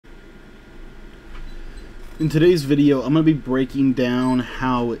In today's video, I'm going to be breaking down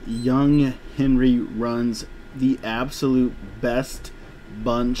how young Henry runs the absolute best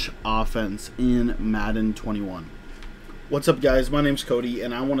bunch offense in Madden 21. What's up, guys? My name's Cody,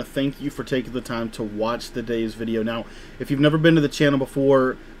 and I want to thank you for taking the time to watch today's video. Now, if you've never been to the channel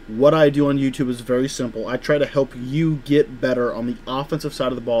before, what I do on YouTube is very simple. I try to help you get better on the offensive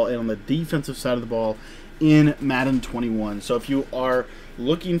side of the ball and on the defensive side of the ball in Madden 21. So if you are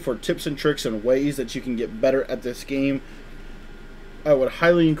looking for tips and tricks and ways that you can get better at this game, I would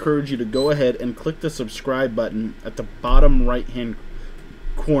highly encourage you to go ahead and click the subscribe button at the bottom right hand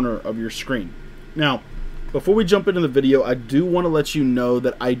corner of your screen. Now, before we jump into the video, I do want to let you know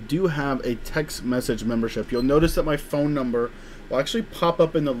that I do have a text message membership. You'll notice that my phone number will actually pop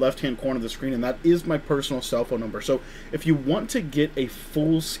up in the left hand corner of the screen, and that is my personal cell phone number. So if you want to get a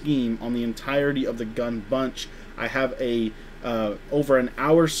full scheme on the entirety of the gun bunch, I have a over an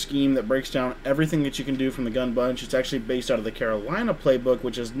hour scheme that breaks down everything that you can do from the gun bunch. It's actually based out of the Carolina playbook,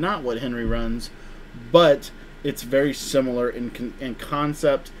 which is not what Henry runs, but it's very similar in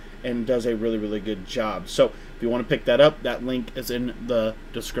concept and does a really good job. So if you want to pick that up, that link is in the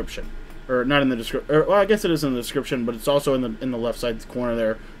description. Or not in the description, well, I guess it is in the description, but it's also in the left side corner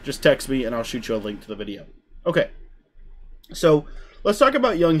there. Just text me and I'll shoot you a link to the video. Okay, so let's talk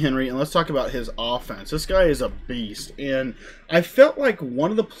about young Henry and let's talk about his offense. This guy is a beast, and I felt like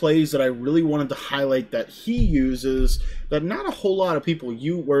one of the plays that I really wanted to highlight that he uses that not a whole lot of people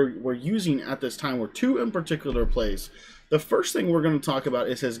were using at this time were two in particular plays. The first thing we're going to talk about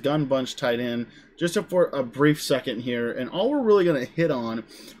is his gun bunch tight end, just for a brief second here, and all we're really going to hit on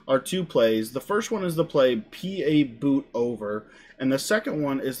are two plays. The first one is the play PA boot over, and the second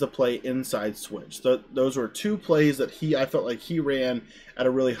one is the play inside switch. Those were two plays that I felt like he ran at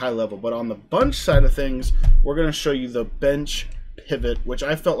a really high level. But on the bunch side of things, we're going to show you the bench pivot, which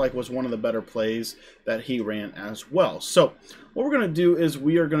I felt like was one of the better plays that he ran as well. So what we're going to do is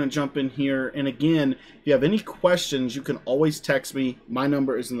we are going to jump in here, and again, if you have any questions, you can always text me. My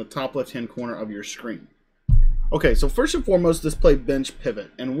number is in the top left hand corner of your screen. Okay, so first and foremost, this play bench pivot,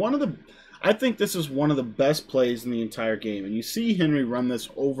 and I think this is one of the best plays in the entire game, and you see Henry run this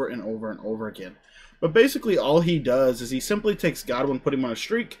over and over and over again. But basically all he does is he simply takes Godwin, put him on a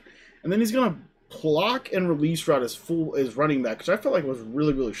streak, and then he's going to block and release route as running back, which I felt like was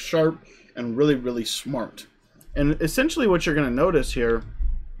really sharp and really smart. And essentially what you're going to notice here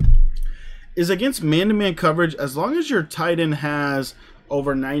is against man-to-man coverage, as long as your tight end has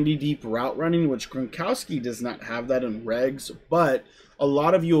over 90 deep route running, which Gronkowski does not have that in regs, but a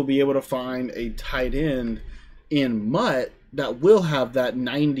lot of you will be able to find a tight end in MUT that will have that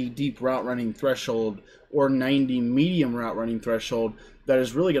 90 deep route running threshold or 90 medium route running threshold that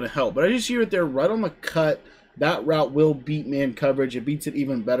is really going to help. But as you see right there, right on the cut, that route will beat man coverage. It beats it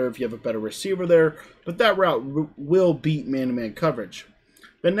even better if you have a better receiver there, but that route will beat man-to-man coverage.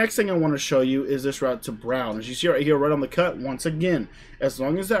 The next thing I want to show you is this route to Brown. As you see right here, right on the cut, once again, as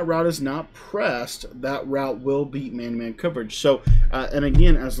long as that route is not pressed, that route will beat man-to-man coverage. So, and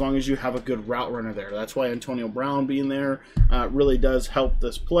again, as long as you have a good route runner there. That's why Antonio Brown being there really does help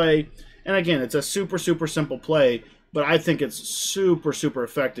this play. And again, it's a super simple play, but I think it's super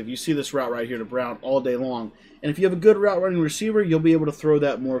effective. You see this route right here to Brown all day long. And if you have a good route running receiver, you'll be able to throw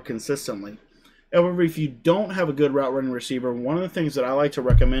that more consistently. However, if you don't have a good route running receiver, one of the things that I like to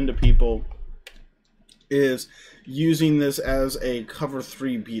recommend to people is using this as a cover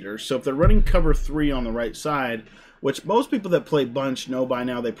 3 beater. So if they're running cover 3 on the right side, which most people that play bunch know by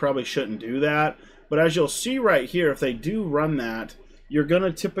now they probably shouldn't do that, but as you'll see right here, if they do run that, you're going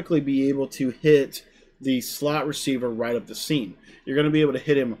to typically be able to hit the slot receiver right up the seam. You're going to be able to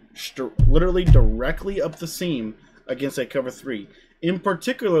hit him literally directly up the seam against a cover 3. In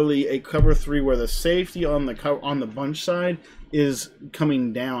particularly a cover 3 where the safety on the bunch side is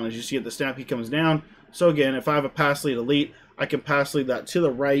coming down. As you see at the snap, he comes down. So again, if I have a pass lead elite, I can pass lead that to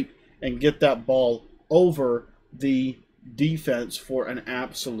the right and get that ball over the defense for an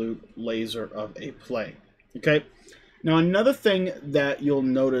absolute laser of a play. Okay. Now, another thing that you'll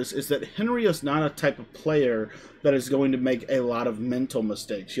notice is that Henry is not a type of player that is going to make a lot of mental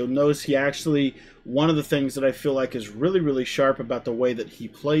mistakes. You'll notice he actually, one of the things that I feel like is really sharp about the way that he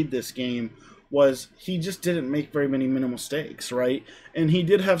played this game was he just didn't make very many mental mistakes, right? And he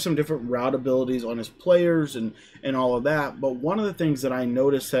did have some different route abilities on his players and all of that. But one of the things that I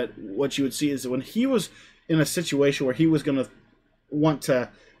noticed that what you would see is that when he was in a situation where he was going to want to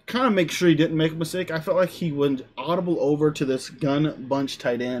kind of make sure he didn't make a mistake, I felt like he went audible over to this gun bunch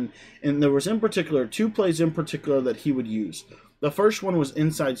tight end, and there was in particular two plays in particular that he would use. The first one was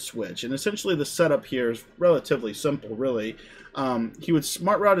inside switch, and essentially the setup here is relatively simple, really. He would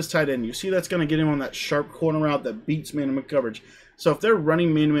smart route his tight end. You see that's going to get him on that sharp corner route that beats man-to-man coverage. So if they're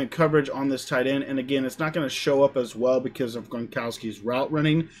running man-to-man coverage on this tight end, and again, it's not going to show up as well because of Gronkowski's route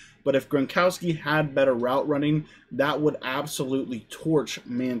running, but if Gronkowski had better route running, that would absolutely torch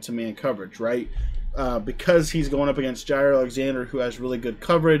man-to-man coverage, right? Because he's going up against Jair Alexander, who has really good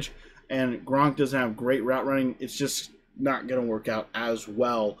coverage, and Gronk doesn't have great route running, it's just not going to work out as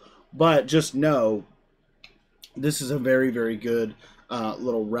well. But just know, this is a very, very good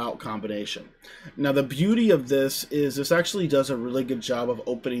little route combination. Now, the beauty of this is this actually does a really good job of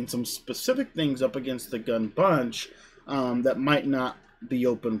opening some specific things up against the gun bunch that might not be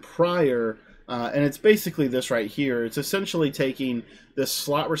open prior. And it's basically this right here. It's essentially taking this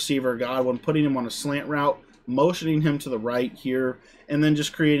slot receiver, Godwin, putting him on a slant route, motioning him to the right here, and then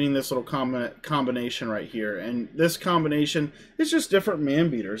just creating this little combination right here. And this combination is just different man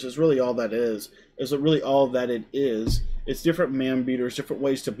beaters is really all that is. Is it really all that it is? It's different man beaters, different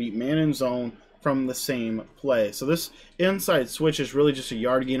ways to beat man in zone from the same play. So this inside switch is really just a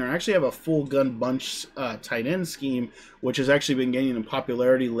yard gainer. I actually have a full gun bunch tight end scheme, which has actually been gaining in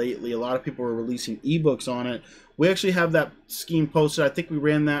popularity lately. A lot of people are releasing ebooks on it. We actually have that scheme posted. I think we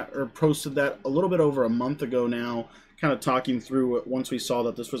ran that or posted that a little bit over a month ago now, kind of talking through it once we saw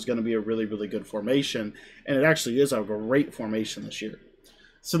that this was going to be a really, really good formation. And it actually is a great formation this year.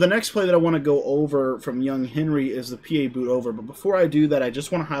 So the next play that I want to go over from Young Henry is the PA boot over. But before I do that, I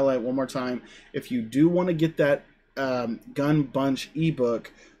just want to highlight one more time, if you do want to get that gun bunch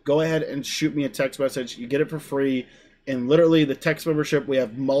ebook, go ahead and shoot me a text message. You get it for free. And literally the text membership, we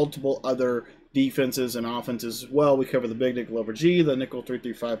have multiple other defenses and offenses as well. We cover the big nickel over G, the nickel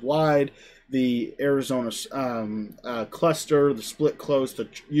 3-3-5 wide, the Arizona cluster, the split close, the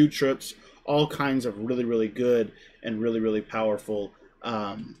U-trips, all kinds of really, really good and really, really powerful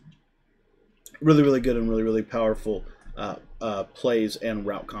plays and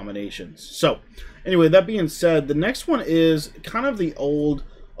route combinations. So anyway, that being said, the next one is kind of the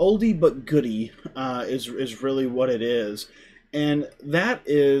oldie but goodie is really what it is. And that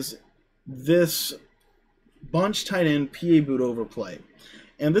is this bunch tight end PA boot over play.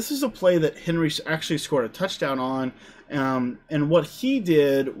 And this is a play that Henry actually scored a touchdown on. And what he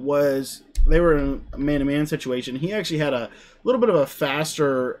did was, they were in a man-to-man situation. He actually had a little bit of a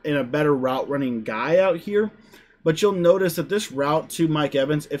faster and a better route running guy out here. But you'll notice that this route to Mike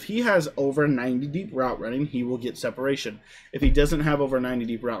Evans, if he has over 90 deep route running, he will get separation. If he doesn't have over 90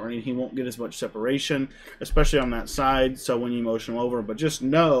 deep route running, he won't get as much separation, especially on that side, so when you motion him over. But just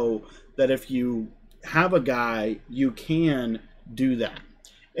know that if you have a guy, you can do that.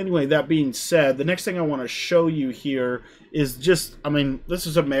 Anyway, that being said, the next thing I want to show you here is just, I mean, this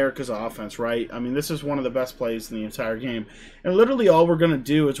is America's offense, right? I mean, this is one of the best plays in the entire game. And literally all we're going to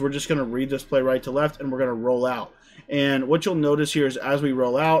do is we're just going to read this play right to left, and we're going to roll out. And what you'll notice here is as we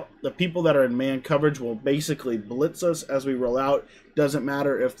roll out, the people that are in man coverage will basically blitz us as we roll out. Doesn't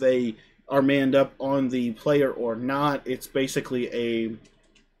matter if they are manned up on the player or not. It's basically a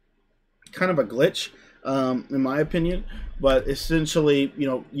kind of a glitch, in my opinion. But essentially, you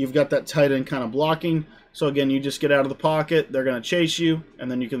know, you've got that tight end kind of blocking. So again, you just get out of the pocket, they're going to chase you,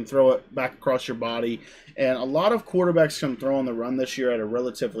 and then you can throw it back across your body. And a lot of quarterbacks can throw on the run this year at a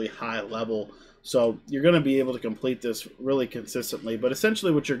relatively high level. So you're going to be able to complete this really consistently. But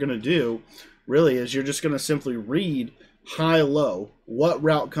essentially what you're going to do really is you're just going to simply read high-low, what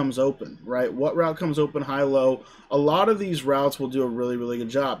route comes open, right? What route comes open high-low? A lot of these routes will do a really, really good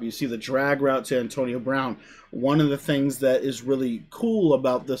job. You see the drag route to Antonio Brown. One of the things that is really cool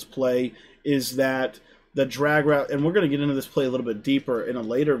about this play is that the drag route, and we're going to get into this play a little bit deeper in a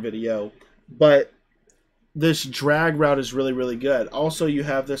later video, but this drag route is really, really good. Also, you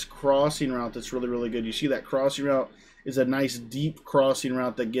have this crossing route that's really, really good. You see that crossing route is a nice deep crossing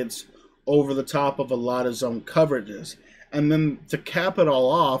route that gets over the top of a lot of zone coverages. And then to cap it all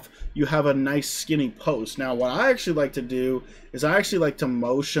off, you have a nice skinny post. Now, what I actually like to do is I actually like to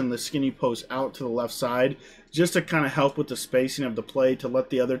motion the skinny post out to the left side just to kind of help with the spacing of the play, to let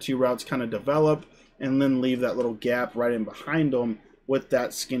the other two routes kind of develop, and then leave that little gap right in behind them with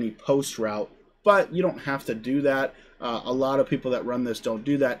that skinny post route. But you don't have to do that. A lot of people that run this don't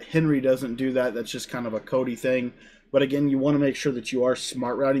do that. Henry doesn't do that. That's just kind of a Cody thing. But again, you want to make sure that you are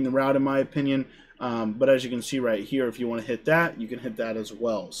smart routing the route, in my opinion. But as you can see right here, if you want to hit that, you can hit that as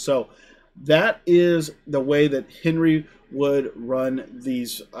well. So that is the way that Henry would run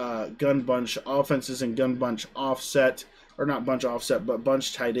these gun bunch offenses and gun bunch offset, or not bunch offset, but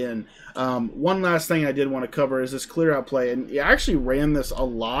bunch tight end. One last thing I did want to cover is this clear out play. And I actually ran this a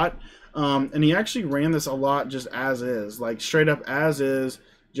lot And he actually ran this a lot just as is, like straight up as is,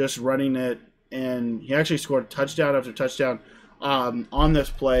 just running it. And he actually scored touchdown after touchdown on this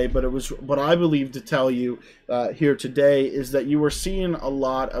play. But it was what I believe to tell you here today is that you were seeing a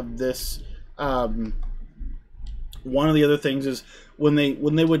lot of this. One of the other things is when they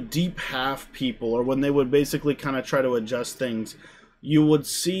would deep half people, or when they would basically kind of try to adjust things, you would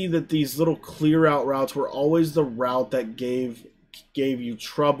see that these little clear out routes were always the route that gave you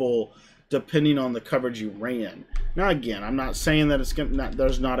trouble depending on the coverage you ran. Now again, I'm not saying that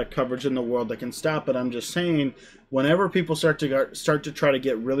there's not a coverage in the world that can stop it. I'm just saying whenever people start to try to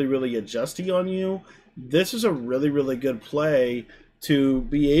get really adjusty on you, this is a really good play to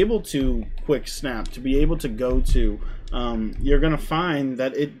be able to quick snap, to be able to go to. You're going to find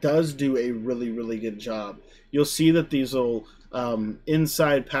that it does do a really good job. You'll see that these little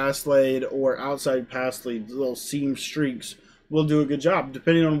inside pass laid or outside pass laid little seam streaks will do a good job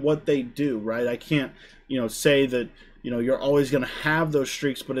depending on what they do, right? I can't, say that, you're always going to have those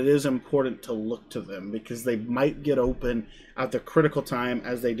streaks, but it is important to look to them because they might get open at the critical time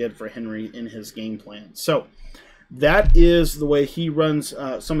as they did for Henry in his game plan. So that is the way he runs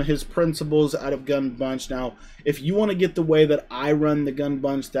some of his principles out of Gun Bunch. Now, if you want to get the way that I run the Gun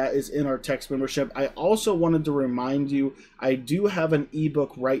Bunch, that is in our text membership. I also wanted to remind you, I do have an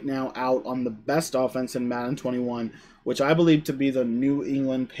ebook right now out on the best offense in Madden 21, which I believe to be the New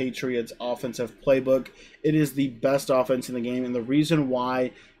England Patriots offensive playbook. It is the best offense in the game, and the reason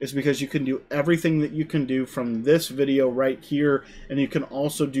why is because you can do everything that you can do from this video right here, and you can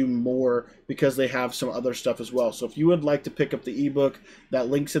also do more because they have some other stuff as well. So if you would like to pick up the ebook, that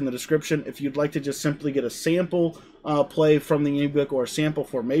link's in the description. If you'd like to just simply get a sample play from the ebook or a sample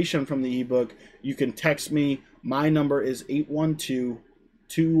formation from the ebook, you can text me. My number is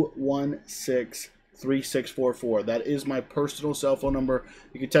 812-216-3644. That is my personal cell phone number.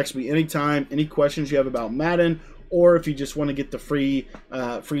 You can text me anytime, any questions you have about Madden, or if you just want to get the free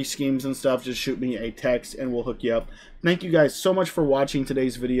schemes and stuff, just shoot me a text and we'll hook you up. Thank you guys so much for watching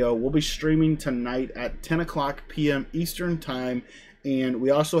today's video. We'll be streaming tonight at 10 o'clock p.m. Eastern time, and we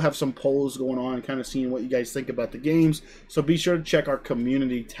also have some polls going on, kind of seeing what you guys think about the games. So be sure to check our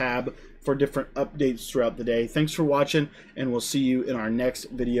community tab for different updates throughout the day. Thanks for watching, and we'll see you in our next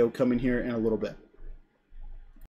video coming here in a little bit.